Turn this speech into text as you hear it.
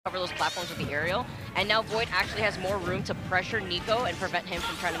cover those platforms with the aerial, and now Void actually has more room to pressure Nico and prevent him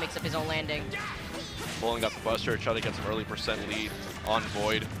from trying to mix up his own landing. Pulling up the Buster, trying to get some early percent lead on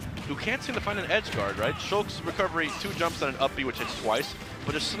Void, who can't seem to find an edge guard, right? Shulk's recovery, 2 jumps and an up B, which hits twice,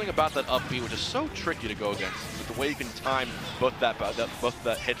 but there's something about that up B which is so tricky to go against, with the way you can time both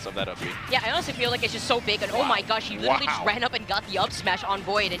the hits of that up B. Yeah, I honestly feel like it's just so big, and wow. Oh my gosh, he literally just ran up and got the up smash on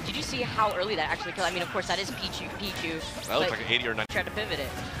Void, and did you see how early that actually killed? I mean, of course, that is Pichu. That looks like an 80 or 90. Tried to pivot it.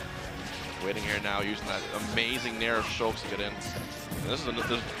 Waiting here now, using that amazing nair of Shulk's to get in. And this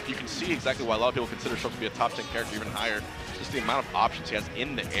is you can see exactly why a lot of people consider Shulk's to be a top 10 character, even higher. Just the amount of options he has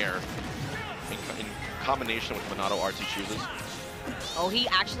in the air, in combination with Minato arts he chooses. Oh, he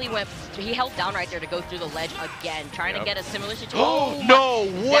actually he held down right there to go through the ledge again, trying to get a similar situation. Oh,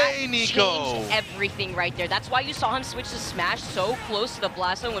 no way, Nico! Changed everything right there. That's why you saw him switch to Smash so close to the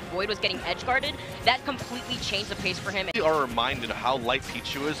blast zone when Void was getting edge guarded. That completely changed the pace for him. You are reminded of how light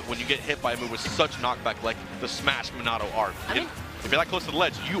Pichu is when you get hit by a move with such knockback like the Smash Minato art. If you're that close to the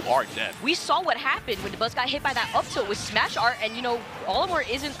ledge, you are dead. We saw what happened when the Buzz got hit by that up tilt with Smash Art, and you know, Olimar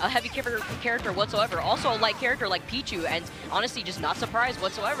isn't a heavy character whatsoever, also a light character like Pichu, and honestly just not surprised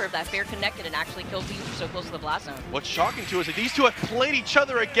whatsoever if that fair connected and actually killed Pichu so close to the blast zone. What's shocking too is that these two have played each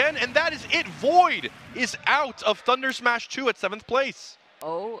other again, and that is it. Void is out of Thunder Smash 2 at 7th place.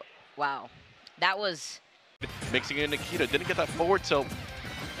 Oh, wow. That was... Mixing in Nikita, didn't get that forward tilt,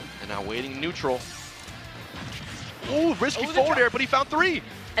 and now waiting neutral. Ooh, risky forward air, but he found 3.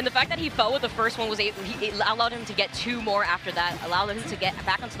 And the fact that he fell with the first one it allowed him to get 2 more after that, allowed him to get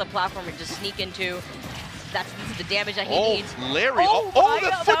back onto the platform and just sneak into. This is the damage that he needs. Larry,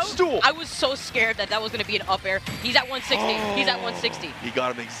 the footstool! I was so scared that was going to be an up air. He's at 160. He's at 160. He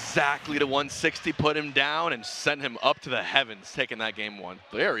got him exactly to 160, put him down, and sent him up to the heavens, taking that game 1.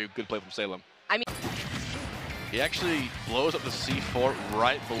 Very good play from Salem. I mean, he actually blows up the C4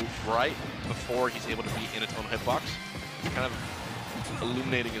 right before he's able to be in its own hitbox, kind of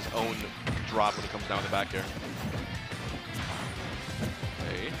illuminating his own drop when he comes down the back here.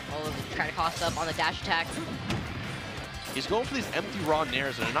 Okay. Oh, trying to cost up on the dash attack. He's going for these empty raw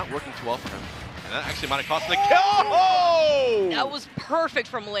nairs and they're not working too well for him. And that actually might have cost him the kill! Oh! That was perfect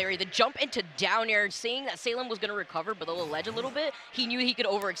from Larry. The jump into down air, seeing that Salem was going to recover below the ledge a little bit, he knew he could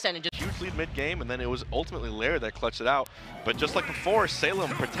overextend and just... Huge lead mid-game, and then it was ultimately Larry that clutched it out. But just like before,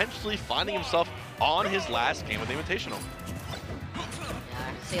 Salem potentially finding himself on his last game of the Invitational.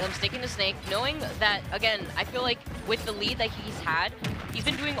 Salem sticking to Snake, knowing that, again, I feel like with the lead that he's had, he's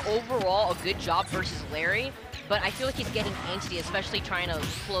been doing overall a good job versus Larry, but I feel like he's getting angsty, especially trying to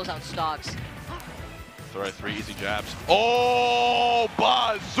close out stocks. Throw 3 easy jabs. Oh,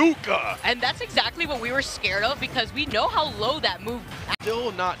 bazooka! And that's exactly what we were scared of because we know how low that move.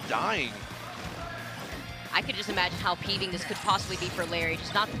 Still not dying. I could just imagine how peeving this could possibly be for Larry,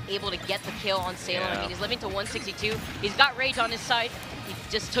 just not able to get the kill on Salem. Yeah. I mean, he's living to 162. He's got rage on his side. He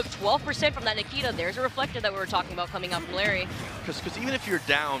just took 12% from that Nikita. There's a reflector that we were talking about coming up from Larry. Because even if you're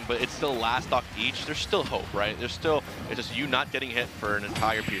down, but it's still last stock each, there's still hope, right? It's just you not getting hit for an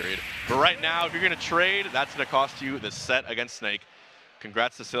entire period. But right now, if you're going to trade, that's going to cost you the set against Snake.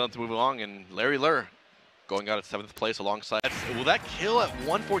 Congrats to Salem to move along, and Larry Lur going out at 7th place alongside. Will that kill at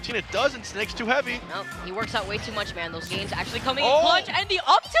 114? It doesn't. Snake's too heavy. No, he works out way too much, man. Those games actually coming in clutch, and the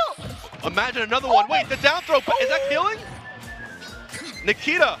up tilt. Imagine another one. Wait, the down throw. Is that killing?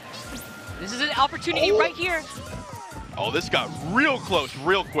 Nikita. This is an opportunity right here. Oh, this got real close,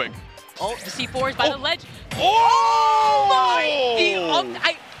 real quick. Oh, the C4 is by the ledge. Oh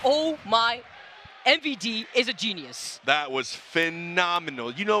my! Oh my! MVD is a genius. That was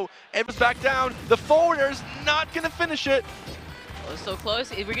phenomenal. You know, Evans back down. The forwarder's not going to finish it. Oh, so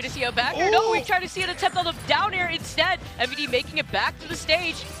close. We're going to see a back air. No, we try to see an attempt on the down air instead. MVD making it back to the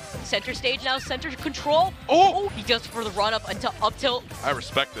stage. Center stage now, center control. Oh, he goes for the run up until up tilt. I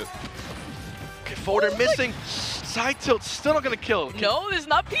respect it. Okay, forwarder missing. Side tilt, still not going to kill. No, this is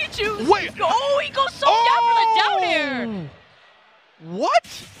not Pichu. Wait. Oh, he goes so down for the down air. What?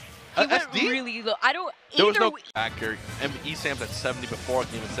 He went SD? Really low. I don't There was no back here. ESAM's at 70 before I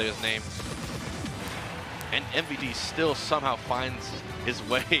can even say his name. And MVD still somehow finds his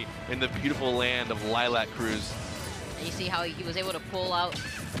way in the beautiful land of Lilac Cruz. And you see how he was able to pull out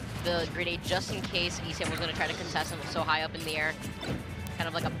the grenade just in case ESAM was going to try to contest him so high up in the air. Kind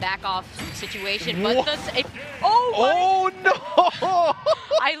of like a back-off situation. But oh no!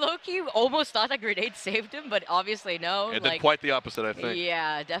 I low-key almost thought that grenade saved him, but obviously no. It did quite the opposite, I think.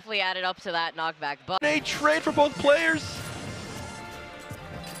 Yeah, definitely added up to that knockback. But a trade for both players.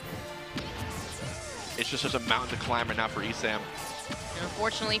 It's just such a mountain to climb right now for ESAM. And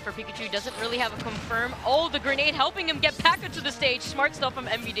unfortunately for Pikachu, doesn't really have a confirm. Oh, the grenade helping him get back into the stage. Smart stuff from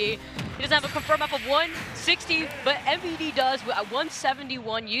MVD. He doesn't have a confirm up of 160, but MVD does with a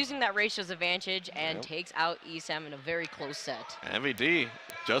 171, using that ratio's advantage, and takes out ESAM in a very close set. MVD,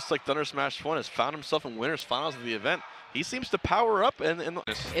 just like Thunder Smash 1, has found himself in winners finals of the event. He seems to power up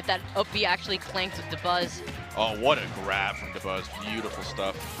if that up B actually clanks with Dabuz. Oh, what a grab from Dabuz. Beautiful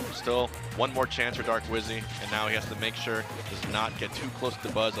stuff. Still one more chance for Dark Wizzy, and now he has to make sure does not get too close to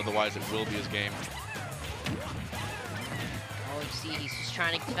Dabuz, otherwise it will be his game. Oh, you see, he's just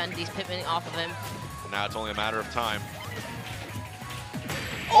trying to defend these Pikmin off of him. Now it's only a matter of time.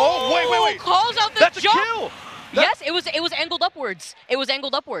 Oh, wait. Calls out the jump. That's a kill! Yes, it was angled upwards. It was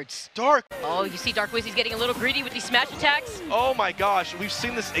angled upwards. Dark. Oh, you see Dark Wizzy's getting a little greedy with these smash attacks. Oh my gosh, we've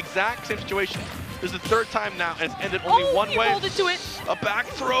seen this exact same situation. This is the third time now, and it's ended only one way. He rolled into it. A back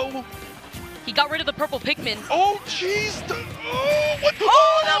throw. He got rid of the purple Pikmin. Oh, jeez. What the?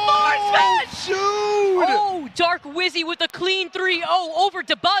 Oh, the Mars smash! Dude! Oh, Dark Wizzy with a clean 3-0 over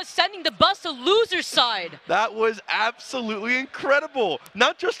Dabuz, sending Dabuz to loser's side. That was absolutely incredible.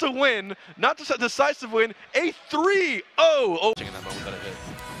 Not just a win, not just a decisive win, a 3-0. Oh, in that moment that it hit.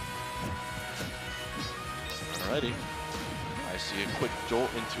 Alrighty. I see a quick jolt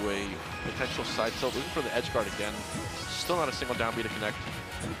into a potential side tilt. Looking for the edge guard again. Still not a single down B to connect.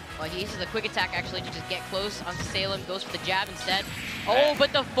 Well, he uses a quick attack actually to just get close onto Salem, goes for the jab instead. Oh,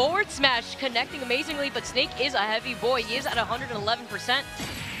 but the forward smash connecting amazingly, but Snake is a heavy boy. He is at 111%.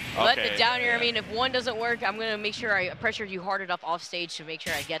 But the down air, I mean, if one doesn't work, I'm going to make sure I pressure you hard enough off stage to make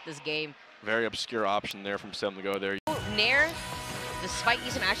sure I get this game. Very obscure option there from Salem to go there. Nair, despite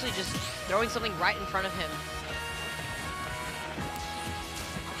Isam actually just throwing something right in front of him.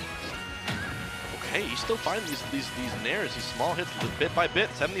 Hey, he's still finding these nairs, these small hits bit by bit.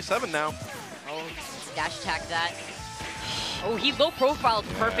 77 now. Oh, dash attack that. Oh, he low profiled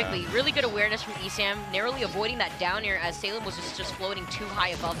perfectly. Really good awareness from Isam, narrowly avoiding that down air as Salem was just floating too high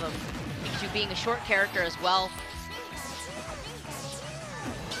above him. Pikachu being a short character as well.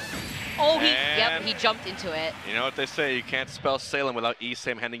 Oh, he jumped into it. You know what they say, you can't spell Salem without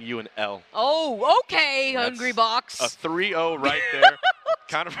Isam handing you an L. Oh, okay, Hungry Box. A 3-0 right there.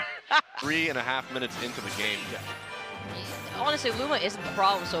 Kind of 3.5 minutes into the game. Honestly, Luma isn't the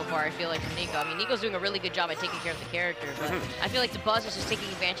problem so far, I feel like, from Nico. I mean, Nico's doing a really good job at taking care of the character, but I feel like Dabuz is just taking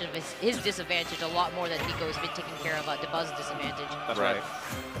advantage of his disadvantage a lot more than Nico has been taking care of Dabuz's disadvantage. That's right.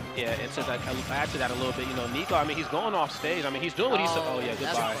 Yeah, and to add to that a little bit, you know, Nico, I mean, he's going off stage. I mean, he's doing what he's... Oh, yeah,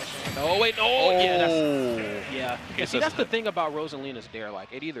 goodbye. Oh, wait, yeah, see, that's the thing about Rosalina's dare. Like,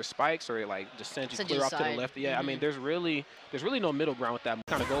 it either spikes or it, like, just sends you clear off to the left. Yeah, I mean, there's really no middle ground with that.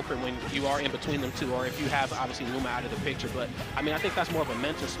 Kind of go for when you are in between them two, or if you have, obviously, Luma out of the picture. But, I mean, I think that's more of a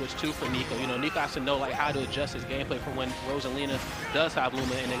mental switch, too, for Nico. You know, Nico has to know, like, how to adjust his gameplay for when Rosalina does have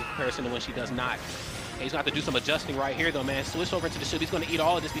Luma in comparison to when she does not. He's going to have to do some adjusting right here, though, man. Switch over into the shield. He's going to eat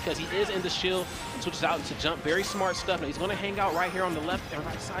all of this because he is in the shield. Switches out into jump. Very smart stuff. Now, he's going to hang out right here on the left and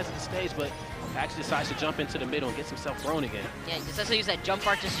right sides of the stage, but actually decides to jump into the middle and gets himself thrown again. Yeah, he decides to use that jump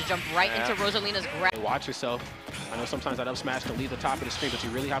art just to jump right into Rosalina's grab. Hey, watch yourself. I know sometimes that up smash can leave the top of the screen, but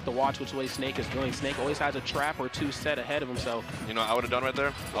you really have to watch which way Snake is going. Snake always has a trap or two set ahead of himself. You know what I would have done right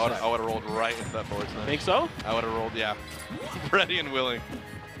there? I would have rolled right into that forward smash. Think so? I would have rolled, yeah. Ready and willing.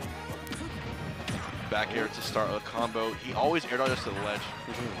 Back air to start a combo. He always air dodges to the ledge.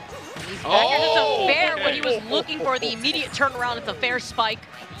 He's back air to the fair when he was looking for the immediate turnaround at the fair spike,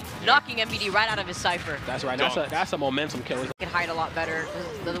 knocking MVD right out of his cipher. That's right. That's a momentum kill. He can hide a lot better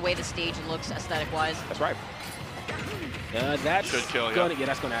the way the stage looks aesthetic-wise. That's right. That's good kill, yeah,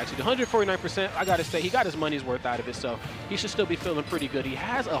 that's going to actually 149%. I got to say, he got his money's worth out of it, so he should still be feeling pretty good. He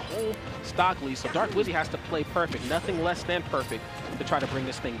has a whole stock lead, so Dark Wizzy has to play perfect, nothing less than perfect, to try to bring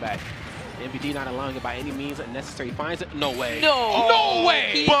this thing back. MVD not allowing it by any means necessary. Finds it. No way. No. No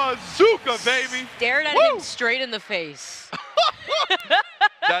way. Bazooka, baby. Stared at him straight in the face.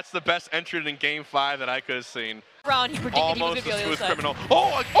 That's the best entry in Game 5 that I could have seen. Round, he predicted almost he was a smooth criminal.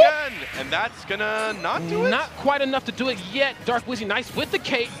 Oh, again. And that's going to not do it? Not quite enough to do it yet. Dark Wizzy, nice with the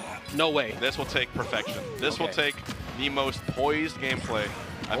cape. No way. This will take perfection. This will take the most poised gameplay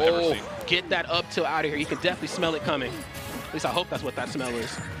I've ever seen. Get that up tilt out of here. You can definitely smell it coming. At least I hope that's what that smell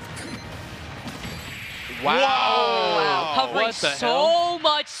is. Wow. Wow. Covering so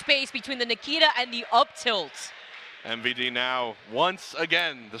much space between the Nikita and the up tilt. MVD now, once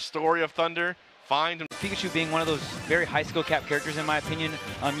again, the story of Thunder find him. Pikachu being one of those very high skill cap characters, in my opinion,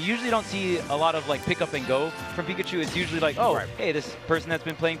 you usually don't see a lot of like pick up and go from Pikachu. It's usually like, oh, hey, this person that's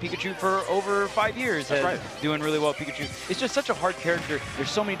been playing Pikachu for over 5 years is doing really well with Pikachu. It's just such a hard character. There's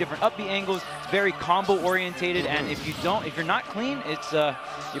so many different up B angles. It's very combo orientated, and if you're not clean, it's your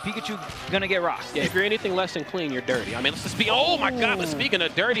Pikachu gonna get rocked. Yeah, if you're anything less than clean, you're dirty. I mean, let's just be. Oh my God! But speaking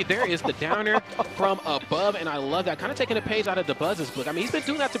of dirty, there is the downer from above, and I love that. Kind of taking a page out of the Buzz's book. I mean, he's been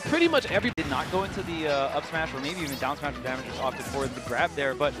doing that to pretty much every. Did not go into the up smash or maybe even down smash, damage just opted for the grab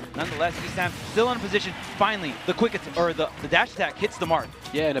there, but nonetheless, Esam still in position. Finally, the quick or the dash attack hits the mark.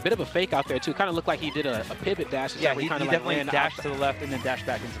 Yeah, and a bit of a fake out there too. Kind of looked like he did a pivot dash. Yeah, he definitely dashed to the left and then dashed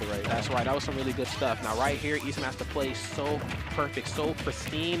back into the right. That's right. That was some really good stuff. Now right here, Esam has to play so perfect, so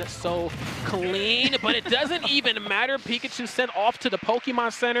pristine, so clean, but it doesn't even matter. Pikachu sent off to the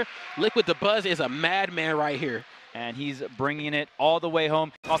Pokemon Center. Liquid the Buzz is a madman right here. And he's bringing it all the way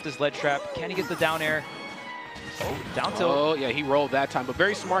home off this ledge trap. Can he get the down air? Oh, down tilt. Oh, yeah, he rolled that time. But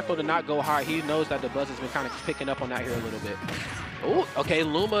very smart, though, to not go high. He knows that the Buzz has been kind of picking up on that here a little bit. Oh, okay,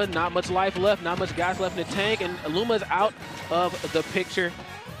 Luma, not much life left, not much gas left in the tank, and Luma's out of the picture.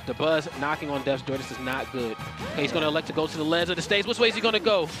 The Buzz knocking on death's door. This is not good. Okay, he's going to elect to go to the ledge of the stage. Which way is he going to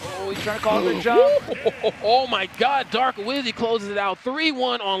go? Oh, he's trying to call the jump. Oh, my God. Dark Wizzy closes it out.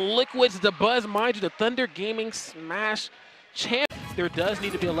 3-1 on Liquids. The Buzz, mind you, the Thunder Gaming Smash champ. There does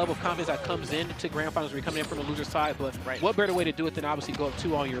need to be a level of confidence that comes into Grand Finals where you're coming in from the loser side, but what better way to do it than obviously go up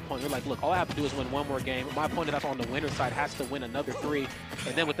 2 on your opponent? You're like, look, all I have to do is win 1 more game. My opponent that's on the winner's side has to win another 3,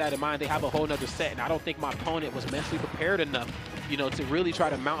 and then with that in mind, they have a whole nother set, and I don't think my opponent was mentally prepared enough, you know, to really try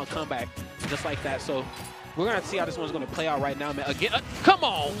to mount a comeback just like that. So we're going to see how this one's going to play out right now, man. Again, come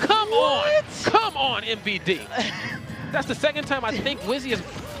on, come on, MVD. That's the second time I think Wizzy has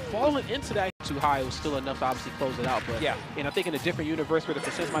fallen into that. Too high, it was still enough to obviously close it out, but yeah, and I think in a different universe where the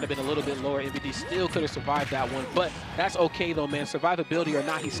percents might have been a little bit lower, MVD still could have survived that one, but that's okay though, man. Survivability or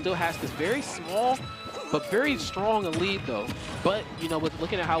not, he still has this very small but very strong lead though. But you know, with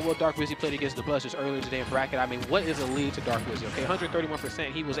looking at how well Dark Wizzy played against the Buzz just earlier today in bracket, I mean, what is a lead to Dark Wizzy? Okay,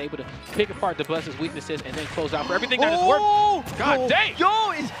 131%. He was able to pick apart the Buzz's weaknesses and then close out for everything that has worked. God dang!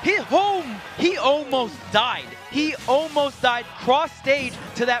 Yo, is he home? He almost died. He almost died cross stage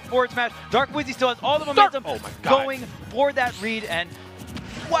to that forward smash. Dark Wizzy still has all the momentum going for that read, and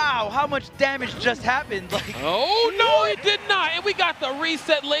wow, how much damage just happened. Like, oh, no, it did not. And we got the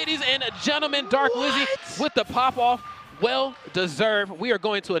reset, ladies and gentlemen. Dark Wizzy with the pop-off. Well deserved. We are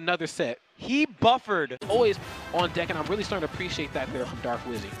going to another set. He buffered. Always on deck, and I'm really starting to appreciate that there from Dark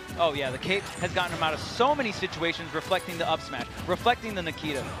Wizzy. Oh yeah, the cape has gotten him out of so many situations, reflecting the up smash, reflecting the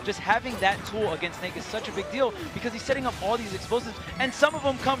Nikita. Just having that tool against Snake is such a big deal because he's setting up all these explosives, and some of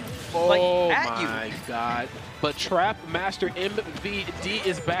them come like at you. Oh my God. But Trap Master MVD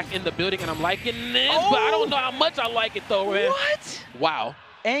is back in the building, and I'm liking this, but I don't know how much I like it though, man. What? Wow.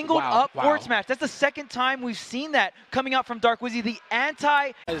 Angled up forward smash. That's the second time we've seen that coming out from Dark Wizzy. The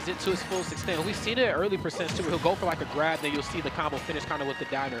anti is it to its fullest extent. We've seen it at early percents too, where he'll go for like a grab, then you'll see the combo finish kind of with the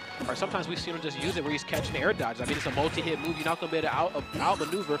downer. Or sometimes we've seen him just use it where he's catching air dodges. I mean, it's a multi-hit move. You're not going to be able to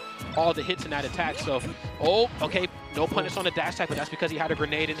outmaneuver all the hits in that attack. So, oh, okay, no punish on the dash attack, but that's because he had a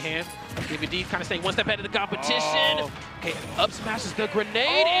grenade in hand. MVD kind of staying one step ahead of the competition. Okay, up smashes the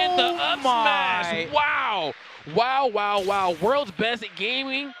grenade and the up smash. Wow. Wow, wow, wow. World's best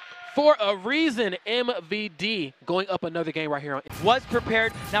gaming. For a reason, MVD going up another game right here. Was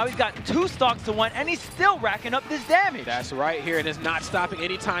prepared. Now he's got 2 stocks to 1, and he's still racking up this damage. That's right here, and it's not stopping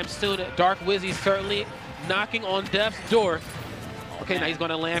anytime soon. Dark Wizzy certainly knocking on death's door. Okay, now he's going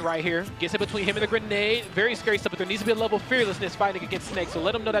to land right here. Gets it between him and the grenade. Very scary stuff, but there needs to be a level of fearlessness fighting against Snake. So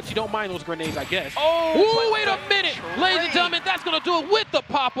let him know that you don't mind those grenades, I guess. Oh, ooh, wait a minute. Ladies and gentlemen, that's going to do it with the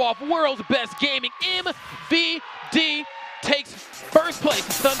pop-off. World's best gaming. MVD takes first place,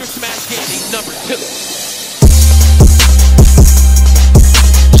 Thunder Smash Gaming #2.